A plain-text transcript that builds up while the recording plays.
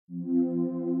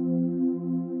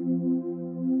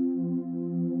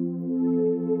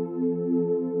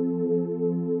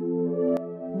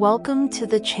Welcome to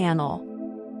the channel.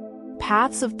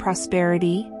 Paths of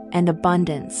Prosperity and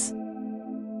Abundance.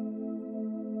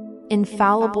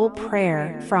 Infallible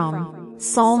Prayer from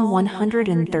Psalm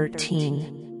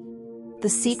 113. The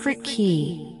secret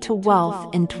key to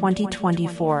wealth in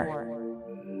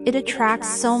 2024. It attracts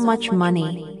so much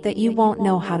money that you won't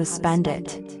know how to spend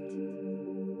it.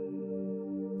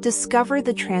 Discover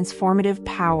the transformative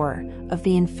power of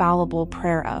the infallible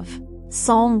prayer of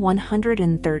Psalm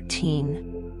 113.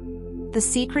 The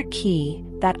secret key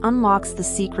that unlocks the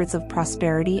secrets of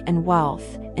prosperity and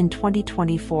wealth in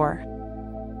 2024.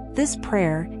 This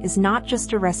prayer is not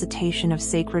just a recitation of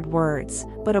sacred words,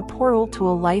 but a portal to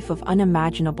a life of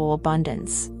unimaginable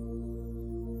abundance.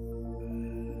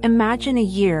 Imagine a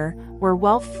year where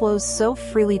wealth flows so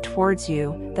freely towards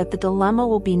you that the dilemma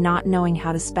will be not knowing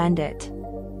how to spend it.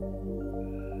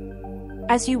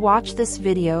 As you watch this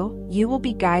video, you will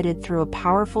be guided through a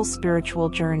powerful spiritual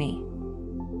journey,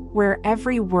 where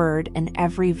every word and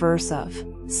every verse of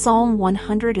Psalm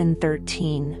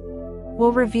 113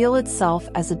 will reveal itself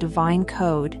as a divine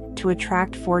code to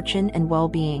attract fortune and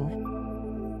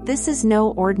well-being. This is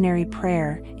no ordinary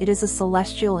prayer, it is a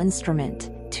celestial instrument,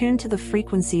 tuned to the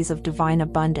frequencies of divine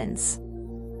abundance.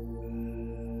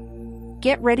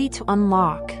 Get ready to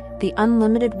unlock the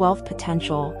unlimited wealth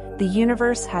potential the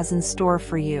universe has in store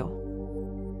for you.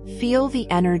 Feel the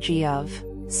energy of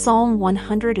Psalm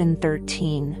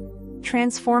 113,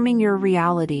 transforming your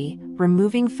reality,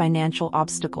 removing financial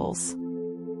obstacles,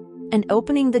 and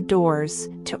opening the doors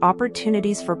to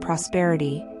opportunities for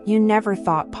prosperity you never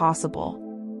thought possible.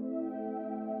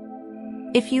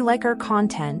 If you like our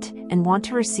content and want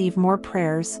to receive more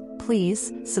prayers,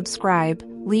 please subscribe,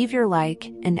 leave your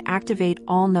like, and activate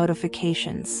all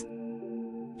notifications.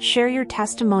 Share your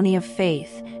testimony of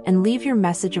faith and leave your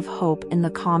message of hope in the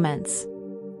comments.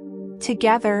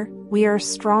 Together, we are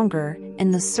stronger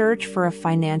in the search for a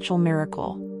financial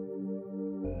miracle.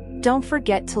 Don't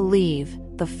forget to leave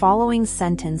the following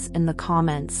sentence in the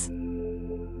comments.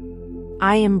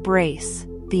 I embrace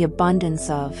the abundance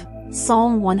of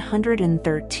Psalm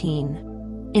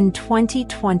 113. In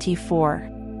 2024,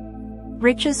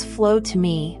 riches flow to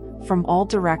me from all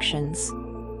directions.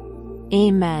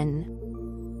 Amen.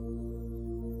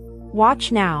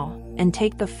 Watch now and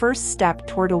take the first step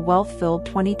toward a wealth-filled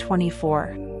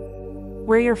 2024,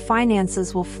 where your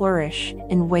finances will flourish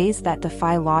in ways that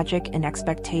defy logic and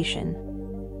expectation.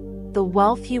 The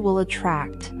wealth you will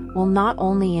attract will not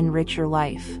only enrich your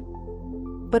life,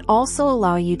 but also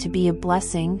allow you to be a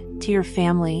blessing to your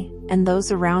family and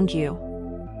those around you.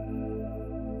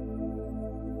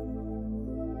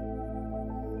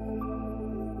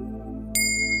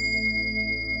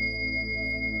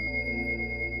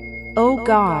 O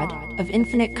God, of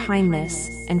infinite kindness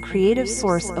and creative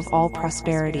source of all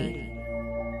prosperity,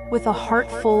 with a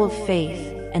heart full of faith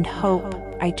and hope,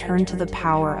 I turn to the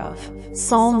power of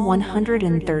Psalm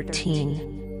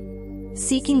 113,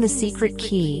 seeking the secret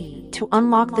key to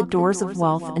unlock the doors of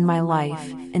wealth in my life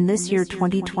in this year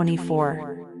 2024.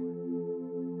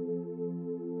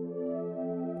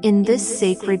 In this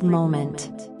sacred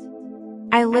moment,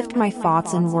 I lift my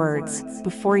thoughts and words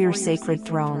before your sacred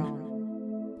throne,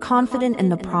 confident in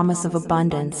the promise of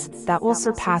abundance that will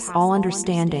surpass all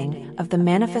understanding of the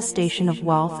manifestation of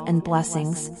wealth and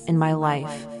blessings in my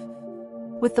life.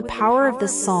 With the power of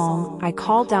this psalm, I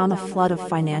call down a flood of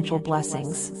financial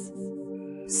blessings,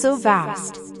 so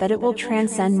vast that it will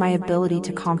transcend my ability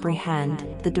to comprehend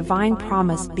the divine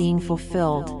promise being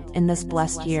fulfilled in this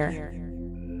blessed year.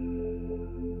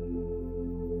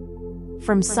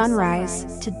 From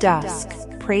sunrise to dusk,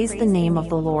 praise the name of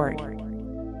the Lord.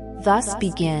 Thus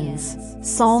begins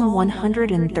Psalm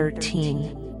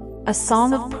 113, a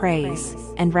song of praise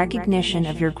and recognition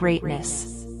of your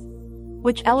greatness,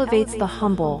 which elevates the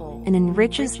humble and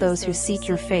enriches those who seek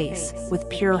your face with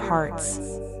pure hearts.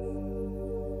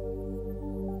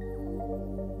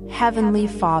 Heavenly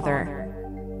Father,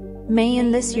 may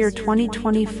in this year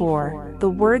 2024,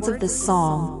 the words of this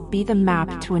psalm be the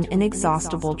map to an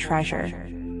inexhaustible treasure.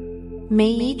 May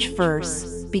each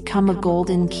verse become a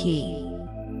golden key,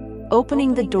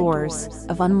 opening the doors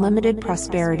of unlimited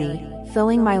prosperity,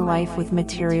 filling my life with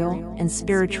material and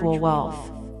spiritual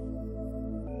wealth.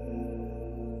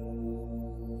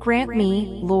 Grant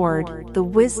me, Lord, the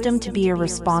wisdom to be a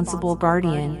responsible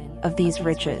guardian of these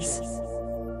riches,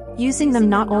 using them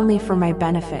not only for my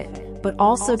benefit, but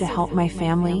also to help my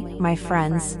family, my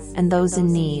friends, and those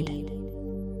in need.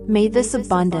 May this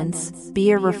abundance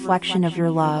be a reflection of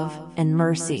your love and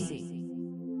mercy,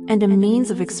 and a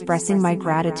means of expressing my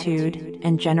gratitude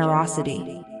and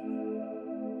generosity.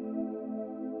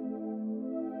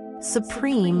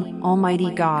 Supreme,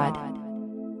 Almighty God,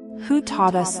 who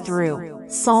taught us through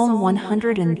Psalm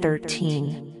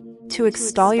 113 to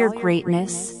extol your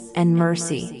greatness and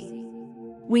mercy.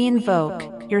 We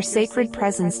invoke your sacred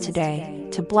presence today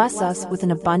to bless us with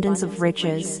an abundance of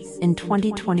riches in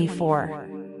 2024.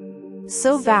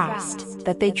 So vast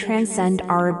that they transcend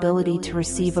our ability to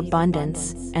receive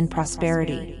abundance and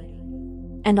prosperity.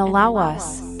 And allow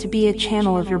us to be a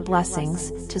channel of your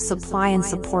blessings to supply and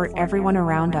support everyone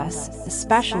around us,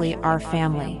 especially our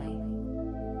family.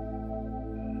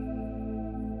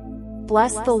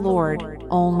 Bless the Lord,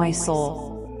 O my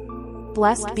soul.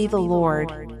 Blessed be the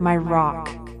Lord, my rock.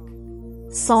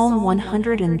 Psalm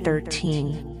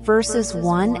 113, verses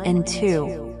 1 and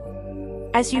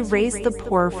 2. As you raise the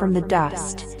poor from the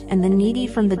dust, and the needy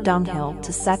from the dunghill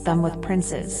to set them with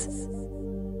princes.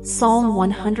 Psalm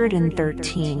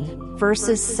 113,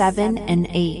 verses 7 and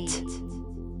 8.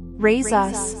 Raise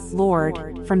us,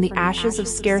 Lord, from the ashes of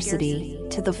scarcity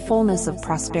to the fullness of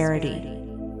prosperity.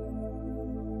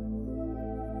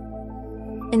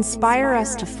 Inspire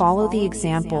us to follow the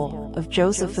example of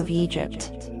Joseph of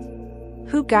Egypt,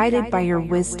 who, guided by your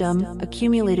wisdom,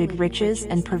 accumulated riches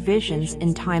and provisions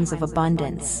in times of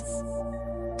abundance,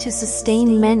 to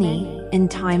sustain many in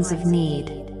times of need.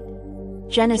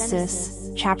 Genesis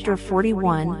chapter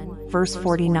 41, verse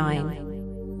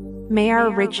 49. May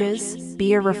our riches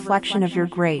be a reflection of your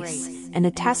grace and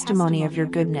a testimony of your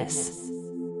goodness.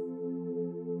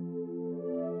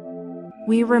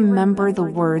 We remember the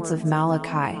words of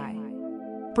Malachi.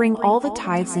 Bring all the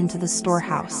tithes into the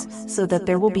storehouse, so that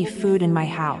there will be food in my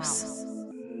house.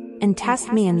 And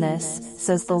test me in this,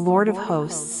 says the Lord of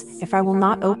hosts, if I will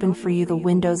not open for you the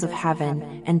windows of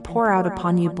heaven, and pour out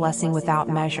upon you blessing without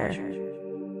measure.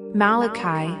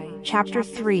 Malachi, chapter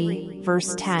 3,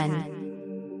 verse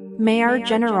 10. May our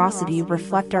generosity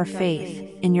reflect our faith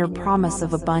in your promise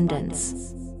of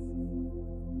abundance.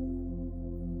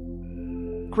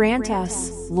 Grant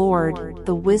us, Lord,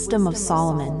 the wisdom of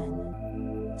Solomon,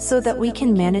 so that we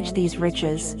can manage these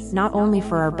riches not only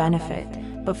for our benefit,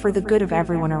 but for the good of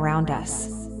everyone around us.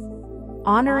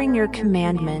 Honoring your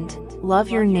commandment, love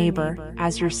your neighbor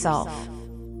as yourself.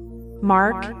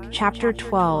 Mark, chapter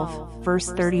 12,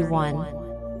 verse 31.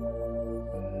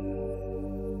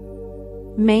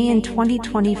 May in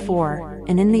 2024,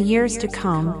 and in the years to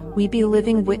come, we be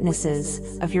living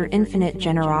witnesses of your infinite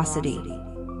generosity.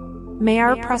 May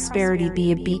our prosperity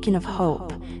be a beacon of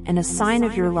hope and a sign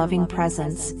of your loving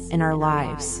presence in our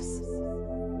lives.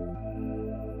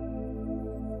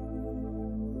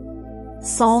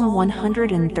 Psalm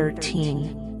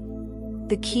 113.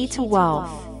 The key to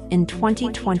wealth in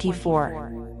 2024.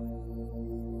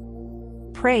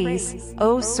 Praise,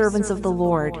 O servants of the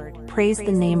Lord, praise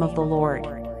the name of the Lord.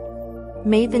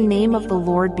 May the name of the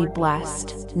Lord be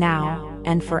blessed, now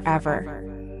and forever.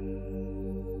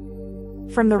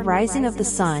 From the rising of the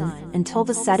sun until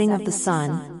the setting of the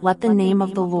sun, let the name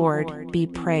of the Lord be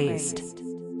praised,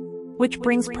 which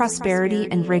brings prosperity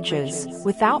and riches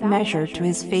without measure to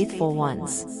his faithful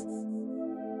ones.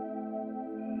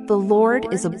 The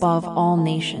Lord is above all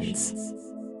nations.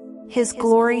 His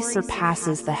glory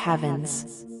surpasses the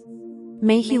heavens.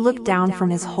 May he look down from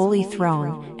his holy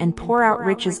throne and pour out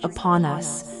riches upon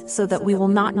us, so that we will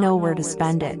not know where to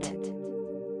spend it.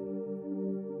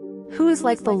 Who is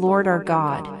like the Lord our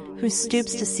God, who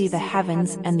stoops to see the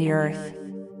heavens and the earth?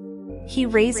 He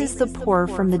raises the poor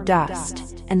from the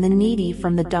dust, and the needy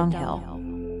from the dunghill,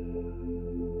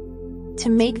 to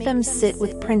make them sit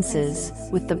with princes,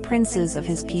 with the princes of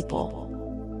his people.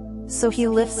 So he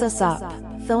lifts us up,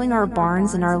 filling our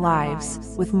barns and our lives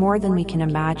with more than we can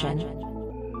imagine.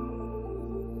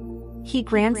 He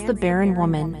grants the barren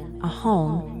woman a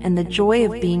home and the joy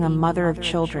of being a mother of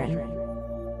children.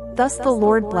 Thus the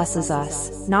Lord blesses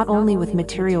us, not only with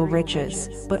material riches,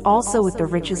 but also with the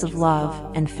riches of love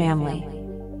and family.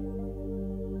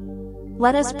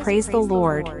 Let us praise the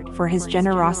Lord for his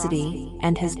generosity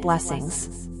and his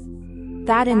blessings,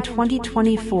 that in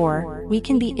 2024 we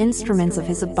can be instruments of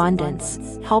his abundance,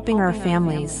 helping our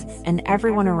families and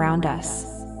everyone around us.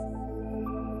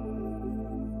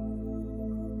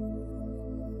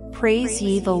 Praise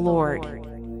ye the Lord.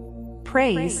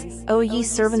 Praise, O ye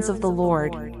servants of the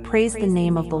Lord, praise the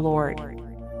name of the Lord.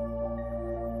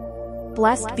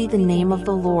 Blessed be the name of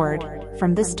the Lord,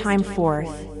 from this time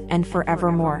forth, and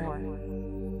forevermore.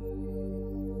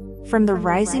 From the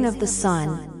rising of the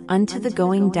sun, unto the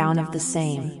going down of the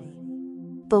same,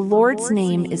 the Lord's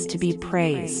name is to be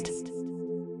praised.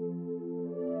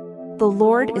 The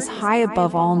Lord is high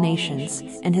above all nations,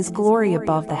 and his glory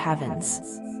above the heavens.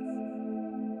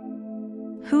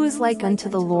 Who is like unto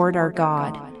the Lord our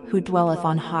God, who dwelleth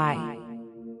on high?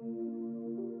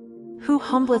 who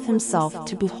humbleth himself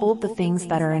to behold the things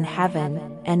that are in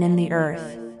heaven and in the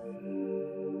earth.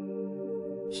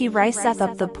 He riseth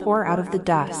up the poor out of the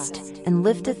dust, and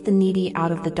lifteth the needy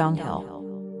out of the dunghill,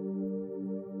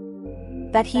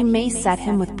 that he may set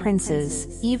him with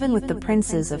princes, even with the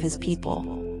princes of his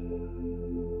people.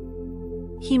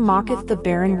 He mocketh the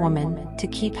barren woman, to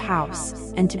keep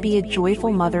house, and to be a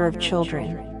joyful mother of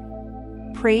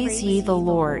children. Praise ye the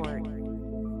Lord.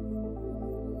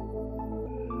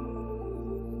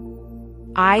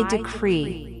 I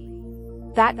decree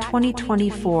that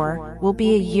 2024 will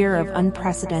be a year of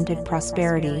unprecedented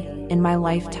prosperity in my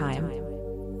lifetime.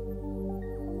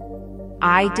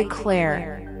 I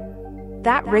declare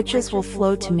that riches will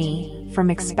flow to me from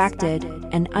expected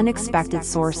and unexpected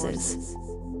sources.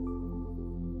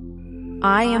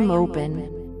 I am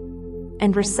open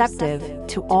and receptive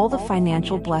to all the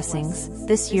financial blessings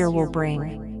this year will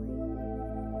bring.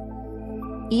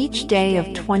 Each day of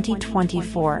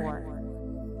 2024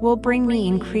 will bring me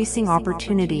increasing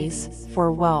opportunities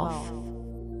for wealth.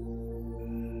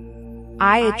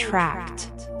 I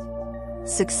attract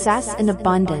success and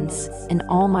abundance in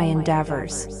all my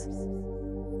endeavors.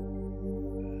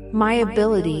 My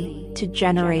ability to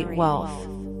generate wealth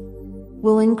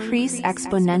will increase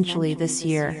exponentially this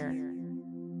year.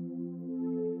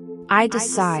 I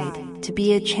decide to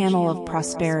be a channel of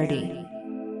prosperity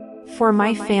for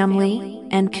my family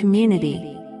and community.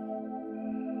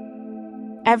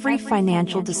 Every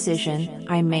financial decision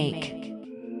I make,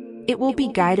 it will be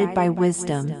guided by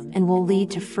wisdom and will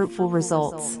lead to fruitful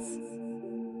results.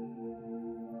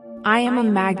 I am a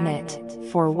magnet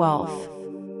for wealth.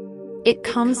 It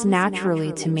comes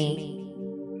naturally to me.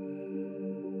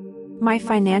 My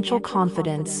financial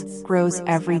confidence grows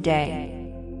every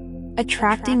day,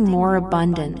 attracting more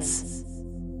abundance.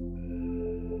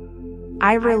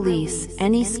 I release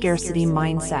any scarcity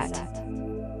mindset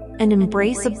and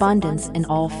embrace abundance in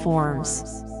all forms.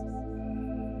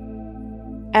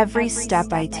 Every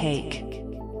step I take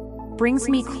brings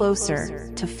me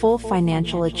closer to full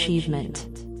financial achievement.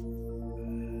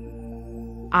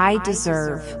 I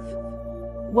deserve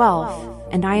wealth,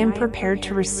 and I am prepared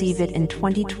to receive it in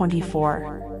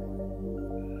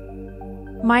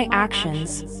 2024. My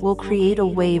actions will create a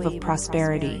wave of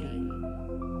prosperity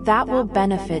that will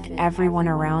benefit everyone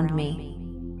around me.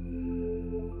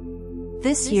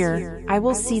 This year, I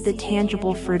will see the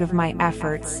tangible fruit of my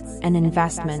efforts and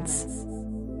investments.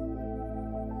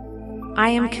 I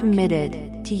am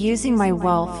committed to using my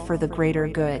wealth for the greater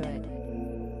good.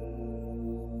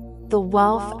 The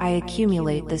wealth I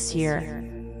accumulate this year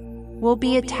will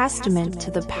be a testament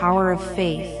to the power of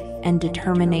faith and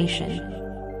determination.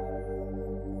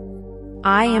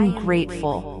 I am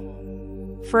grateful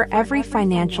for every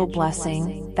financial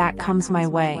blessing that comes my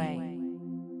way.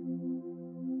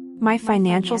 My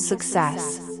financial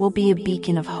success will be a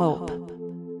beacon of hope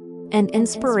and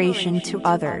inspiration to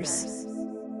others.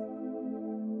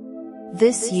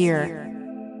 This year,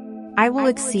 I will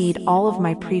exceed all of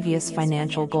my previous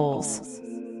financial goals.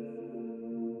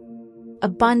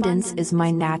 Abundance is my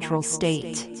natural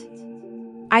state.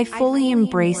 I fully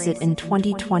embrace it in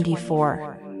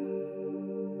 2024.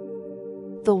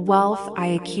 The wealth I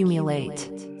accumulate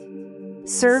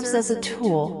serves as a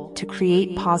tool to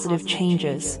create positive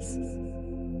changes.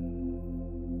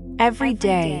 Every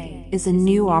day is a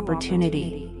new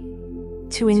opportunity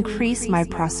to increase my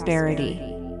prosperity.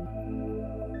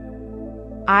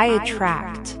 I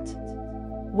attract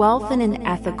wealth in an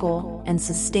ethical and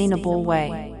sustainable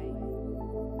way.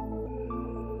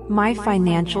 My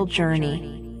financial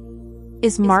journey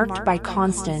is marked by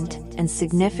constant and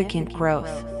significant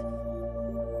growth.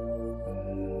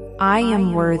 I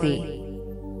am worthy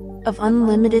of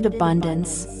unlimited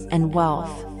abundance and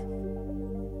wealth.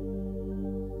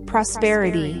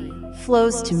 Prosperity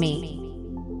flows to me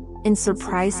in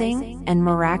surprising and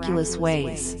miraculous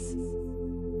ways.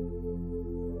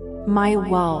 My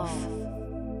wealth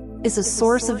is a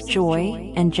source of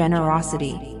joy and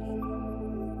generosity.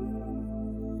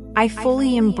 I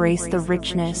fully embrace the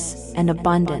richness and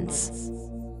abundance.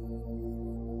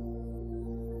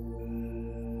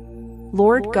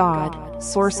 Lord God,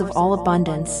 source of all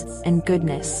abundance and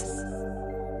goodness,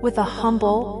 with a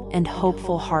humble and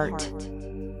hopeful heart,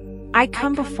 I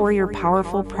come before your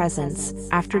powerful presence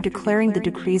after declaring the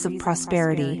decrees of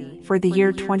prosperity for the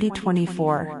year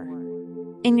 2024.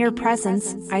 In your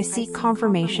presence, I seek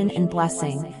confirmation and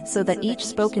blessing so that each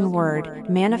spoken word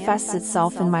manifests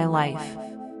itself in my life.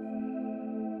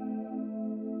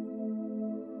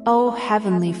 O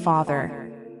Heavenly Father,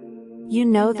 you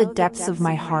know the depths of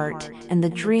my heart and the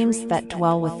dreams that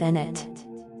dwell within it.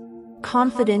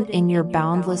 Confident in your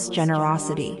boundless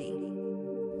generosity,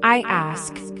 I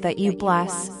ask that you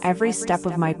bless every step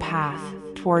of my path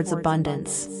towards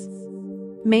abundance.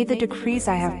 May the decrees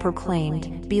I have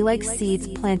proclaimed be like seeds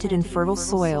planted in fertile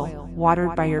soil,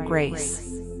 watered by your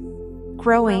grace,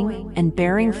 growing and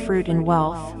bearing fruit in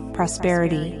wealth,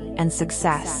 prosperity, and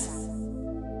success.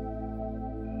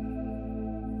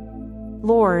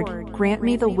 Lord, grant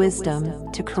me the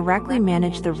wisdom to correctly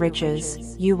manage the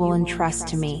riches you will entrust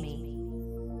to me.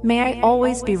 May I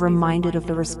always be reminded of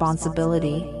the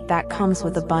responsibility that comes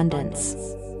with abundance.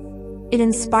 It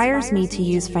inspires me to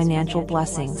use financial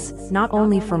blessings not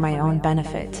only for my own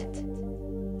benefit,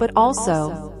 but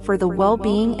also for the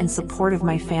well-being and support of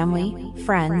my family,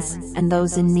 friends, and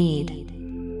those in need.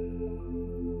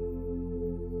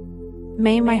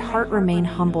 May my heart remain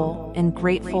humble and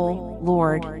grateful,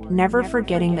 Lord, never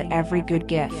forgetting that every good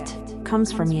gift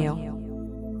comes from you.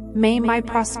 May my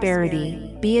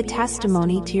prosperity be a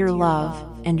testimony to your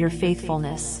love and your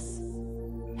faithfulness.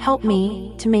 Help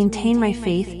me to maintain my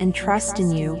faith and trust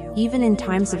in you, even in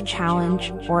times of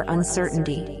challenge or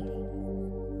uncertainty.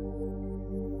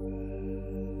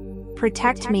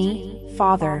 Protect me,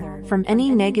 Father, from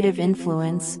any negative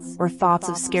influence or thoughts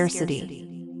of scarcity.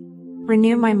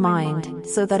 Renew my mind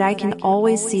so that I can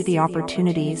always see the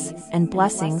opportunities and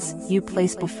blessings you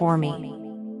place before me.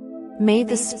 May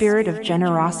the spirit of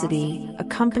generosity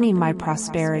accompany my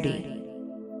prosperity,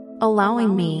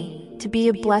 allowing me to be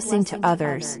a blessing to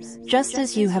others, just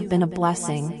as you have been a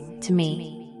blessing to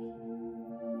me.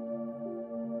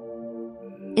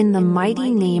 In the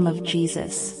mighty name of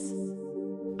Jesus,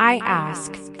 I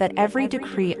ask that every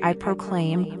decree I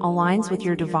proclaim aligns with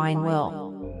your divine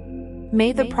will.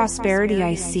 May the prosperity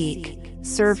I seek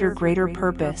serve your greater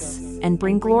purpose and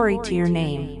bring glory to your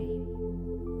name.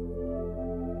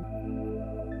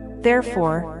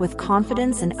 Therefore, with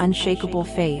confidence and unshakable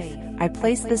faith, I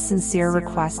place this sincere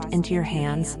request into your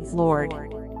hands, Lord.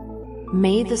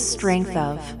 May the strength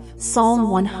of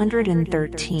Psalm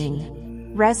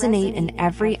 113 resonate in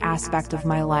every aspect of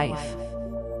my life,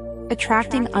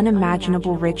 attracting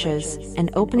unimaginable riches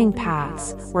and opening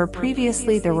paths where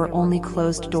previously there were only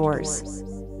closed doors.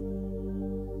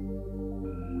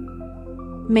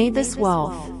 May this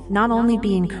wealth not only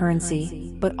be in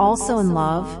currency, but also in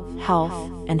love, health,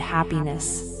 and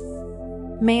happiness.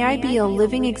 May I be a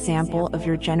living example of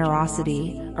your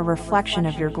generosity, a reflection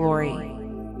of your glory.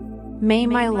 May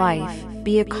my life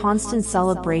be a constant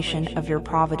celebration of your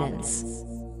providence.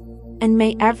 And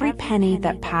may every penny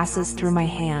that passes through my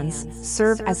hands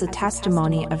serve as a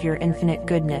testimony of your infinite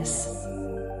goodness.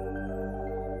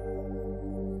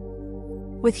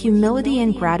 With humility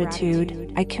and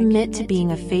gratitude, I commit to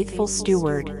being a faithful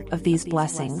steward of these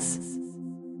blessings,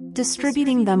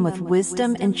 distributing them with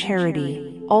wisdom and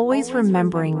charity, always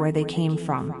remembering where they came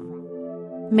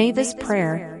from. May this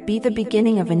prayer be the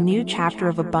beginning of a new chapter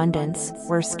of abundance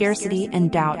where scarcity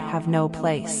and doubt have no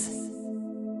place.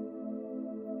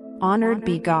 Honored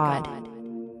be God,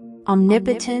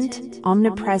 omnipotent,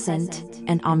 omnipresent,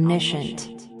 and omniscient.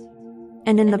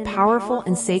 And in the powerful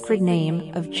and sacred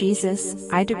name of Jesus,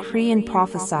 I decree and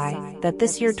prophesy that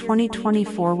this year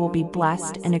 2024 will be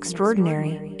blessed and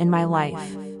extraordinary in my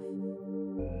life.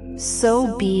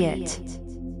 So be it.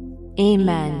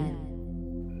 Amen.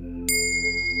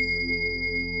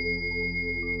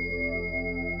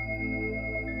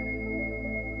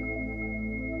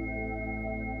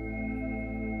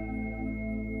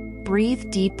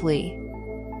 Breathe deeply.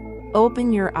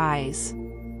 Open your eyes.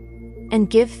 And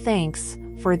give thanks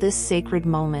for this sacred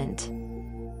moment.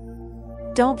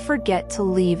 Don't forget to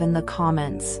leave in the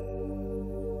comments,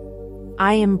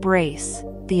 I embrace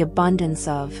the abundance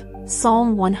of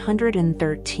Psalm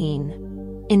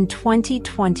 113. In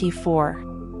 2024,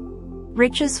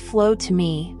 riches flow to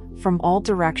me from all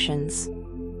directions.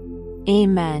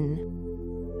 Amen.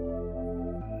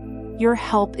 Your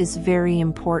help is very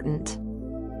important.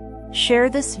 Share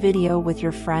this video with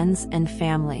your friends and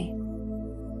family.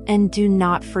 And do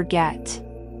not forget,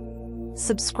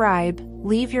 subscribe,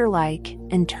 leave your like,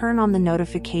 and turn on the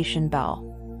notification bell.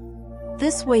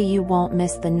 This way you won't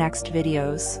miss the next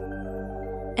videos.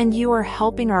 And you are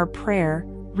helping our prayer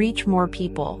reach more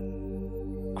people.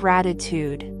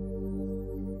 Gratitude.